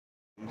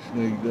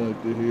Snake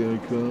doctor, here I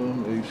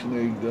come. A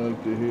snake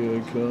doctor, here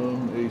I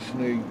come. A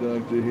snake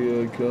doctor,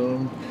 here I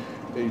come.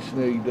 A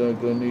snake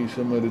doctor, I need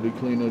somebody to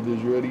clean up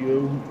this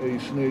radio. A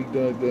snake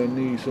doctor, I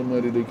need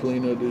somebody to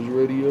clean up this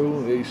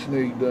radio. A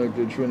snake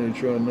doctor,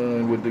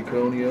 Trinitron9 with the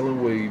Coney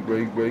Ellen Wade.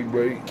 Break, break,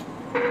 break.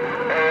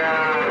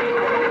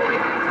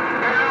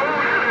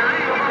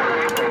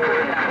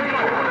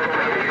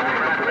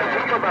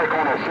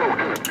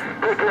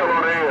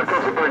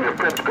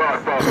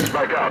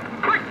 Back out.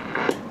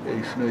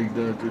 A snake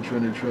doctor,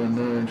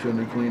 Trinitron9 trying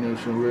to clean up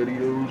some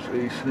radios.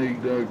 A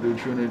snake doctor,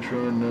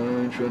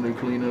 Trinitron9 trying to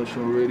clean up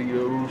some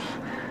radios.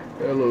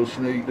 Hello,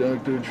 snake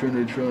doctor,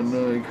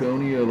 Trinitron9,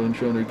 Coney Ellen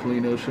trying to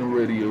clean up some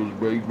radios.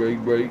 Break, break,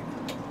 break.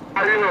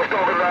 How you know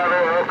talking about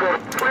that? Okay.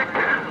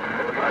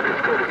 I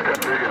just could have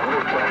got big and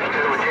looked like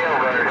a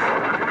jailbird.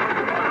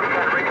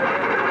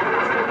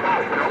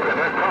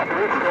 That top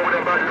roof is over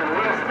there by your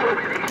left.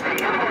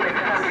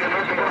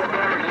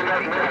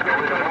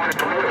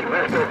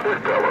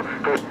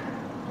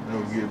 No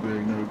get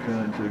back, no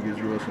contact. It's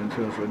Russ and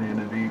Tuss out here in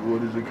the deep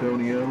waters of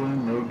Coney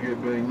Ellen. No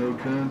get back, no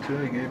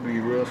contact. It be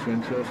Russ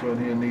and Tuss out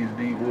here in these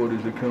deep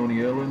waters of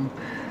Coney Ellen.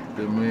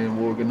 The man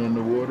walking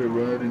underwater,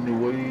 riding the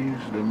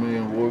waves. The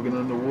man walking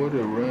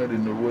underwater,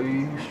 riding the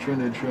waves.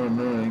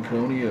 Trinitron9,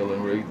 Coney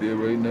Ellen, right there,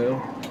 right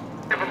now.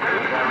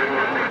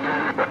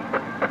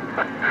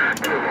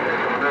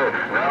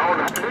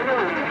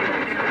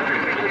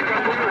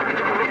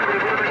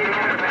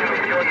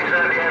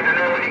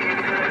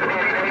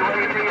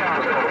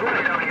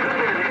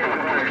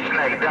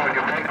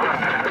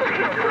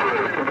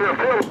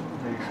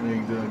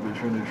 Snake doctor,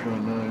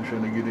 Trinitron9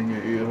 trying to get in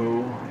your ear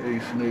hole. A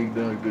snake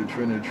doctor,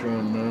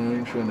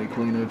 Trinitron9 trying to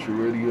clean out your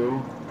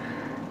radio.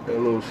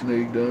 Hello,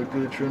 snake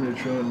doctor,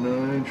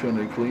 Trinitron9 trying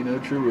to clean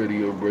out your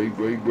radio. Break,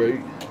 break, break.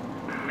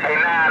 Hey,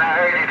 9, I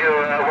heard you do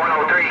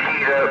 103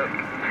 keys up.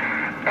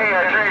 Hey,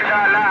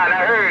 Trinitron9,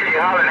 I heard you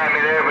hollering at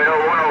me there, but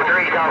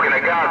 103 talking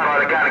to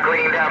Godfather kind of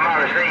cleaned out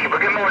my receipt.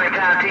 But good morning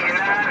time to you,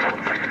 9.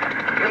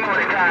 Good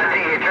morning time to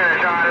you,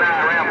 Trinitron9,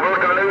 around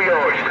Brooklyn, New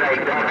York,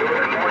 snake doctor.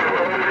 Good morning,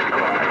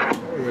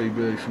 Right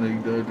back,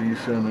 snake doctor. You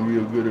sounding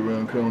real good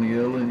around Coney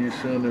Ellen. You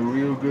sounding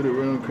real good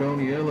around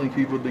Coney Ellen.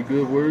 Keep up the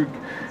good work.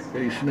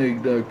 A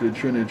snake doctor,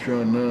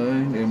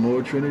 Trinitron9, and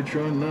more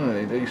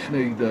Trinitron9. A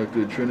snake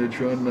doctor,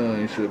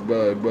 Trinitron9 said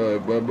bye, bye,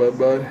 bye, bye,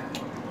 bye.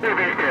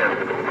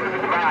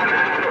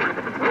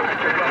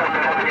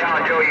 Y'all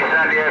enjoy your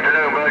Sunday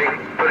afternoon, buddy.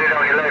 Put it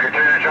on your letter,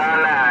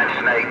 Trinitron9,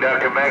 snake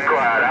doctor, back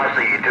quiet. I'll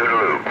see you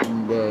toodaloo.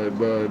 Bye,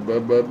 bye, bye,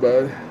 bye,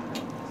 bye.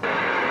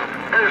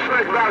 Hey,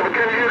 snake doctor,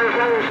 can you hear this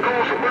old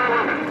school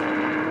suburban?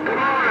 Come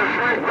on,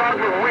 snake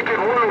doctor, wicked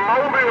Willie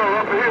Mobile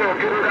up here.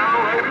 Get it down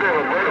right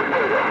there, brother,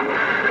 brother.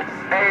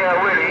 Hey,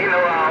 Willie, you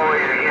know I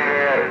always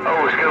get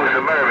old school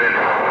suburban.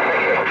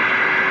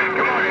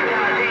 Come on,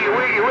 down to you,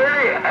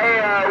 Willie. Hey,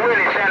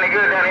 Willie, sounding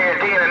good down here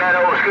at 10 in that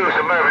old school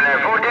suburban there.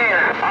 410.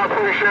 I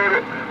appreciate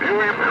it. You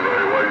ain't been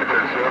right while you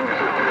 10-7. You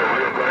said you're a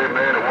real great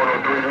man at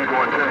 103. You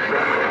going 10-7.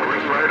 The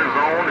green light is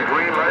on. The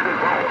green light is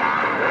on.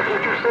 That's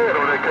what you said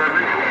on that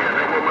country. And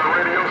that's what my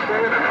radio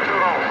said, and that's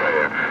what I'm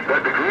saying.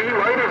 That the green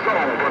light is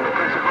on from the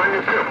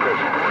Pennsylvania tip, because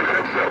you're going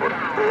 10-7.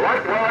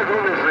 Likewise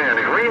on this end,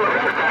 the green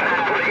light is on.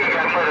 You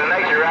got Mother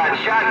Nature riding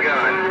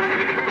shotgun.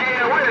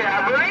 Yeah, Willie, I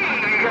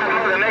believe you got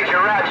Mother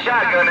Nature riding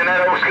shotgun in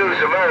that old school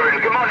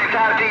suburban. Good morning,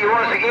 time to you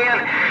once again.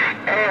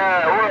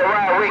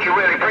 Worldwide Wiki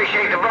Willie,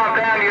 appreciate the bump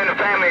down. You and the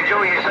family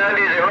enjoy your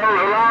Sundays. It rolls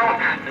along.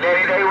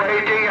 Daddy Day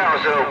wave to you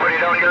also. Put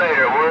it on your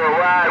later.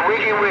 Worldwide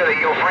Wiki Willie,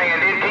 your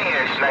friend in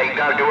 10. Snake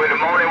doctor with the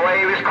morning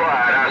wave is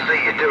quiet. I'll see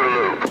you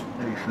toodaloo.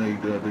 Hey,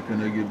 snake doctor,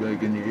 can I get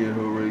back in your ear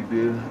hole right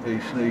there? Hey,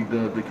 snake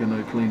doctor, can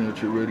I clean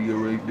out your radio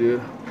right there?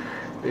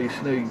 Hey,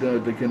 snake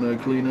doctor, can I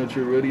clean out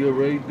your radio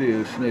right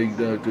there? Snake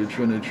doctor,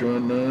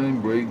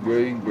 Trinitron9, break,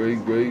 break,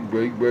 break, break,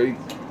 break, break.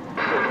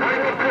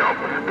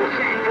 The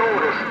CEO of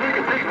the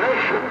Sneaky Pig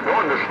Nation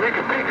on the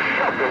Sneaky Pig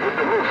Shuffle with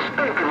the little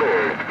stinky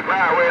leg.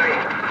 Wow, Willie.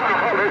 I'll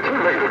holler at you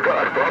later,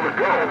 Godfather.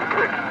 Gone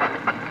quick.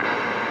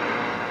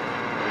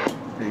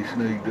 Hey,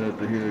 snake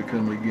doctor, here I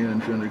come again,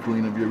 trying to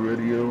clean up your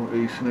radio.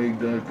 Hey, snake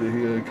doctor,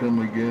 here I come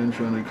again,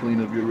 trying to clean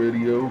up your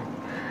radio.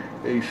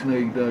 Hey,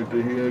 snake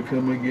doctor, here I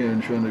come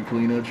again, trying to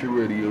clean out your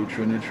radio.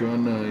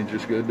 Trinitron9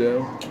 just got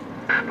down.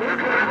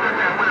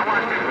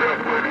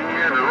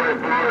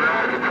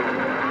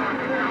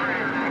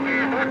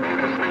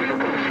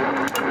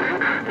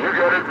 You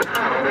got it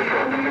down.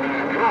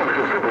 You want me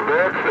to super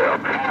bad self.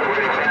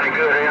 Willie sounded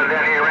good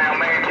down here around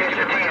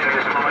Manchester 10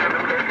 this morning.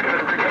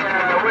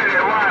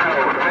 Willie, why?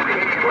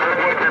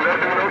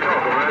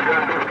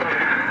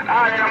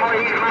 I'm going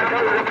to eat my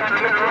toes up in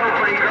the middle road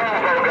for these grown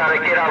folk. Got to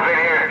get off in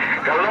here.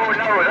 Cause Lord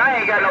knows I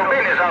ain't got no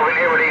business off in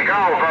here with these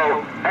grown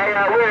folk. Hey,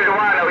 Willie the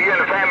Wino, you and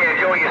the family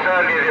enjoy your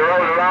Sundays. It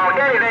rolls along.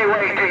 Daddy Day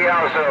wait to you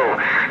also.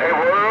 Hey,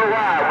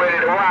 worldwide,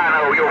 Willie the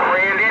Wino, your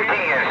friend in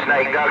 10.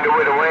 Snake doctor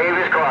with a wave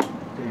is quiet.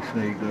 Hey,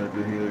 snake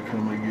doctor, here I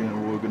come again,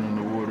 walking on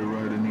the water,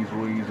 riding these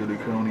waves of the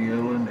Coney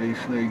Ellen. Hey,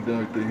 snake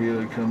doctor, here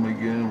I come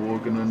again,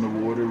 walking on the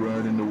water,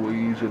 riding the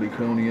waves of the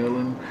Coney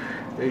Ellen.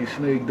 Hey,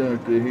 Snake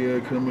Doctor, here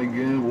I come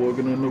again,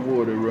 walking on the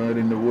water,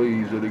 riding the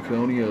waves of the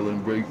Coney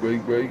Island. Break,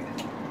 break, break.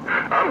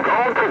 I'm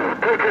gone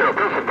too. Take care of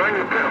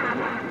Pennsylvania Pimp.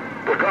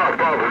 The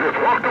Godfather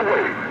just walked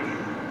away.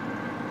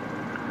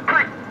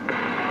 Creek.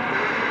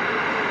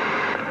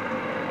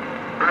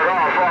 The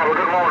Godfather,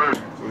 good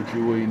morning. What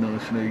you waiting on,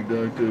 Snake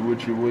Doctor?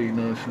 What you waiting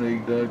on,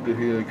 Snake Doctor?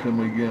 Here I come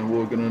again,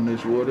 walking on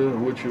this water.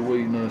 What you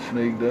waiting on,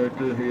 Snake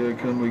Doctor? Here I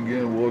come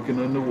again, walking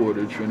on the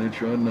water.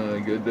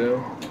 Trinitron9, get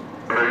down.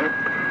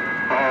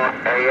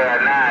 Hey,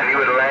 9, you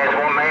were the last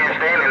one man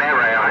standing that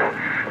round.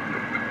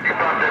 You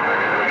popped that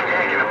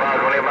jacket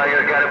about when everybody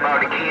else got about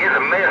the key. It's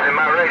a mess in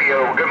my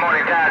radio. Good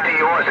morning, time to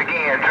you once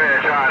again.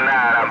 Trinitron9,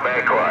 I'm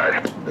back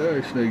quiet.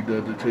 Alright, Snake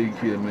Doctor, take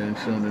care, man.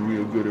 Sounding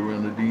real good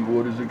around the deep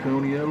waters of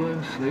Coney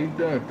Island. Snake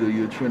Doctor,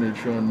 your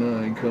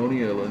Trinitron9,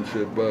 Coney Island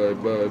said bye,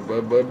 bye,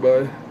 bye, bye,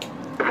 bye.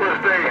 First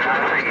stage,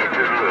 I take it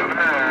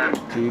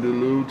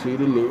Toodaloo,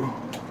 toodaloo.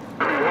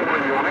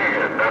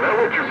 Now, that's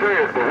what you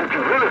said, but what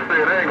you really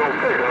said, I ain't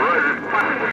gonna say that, right?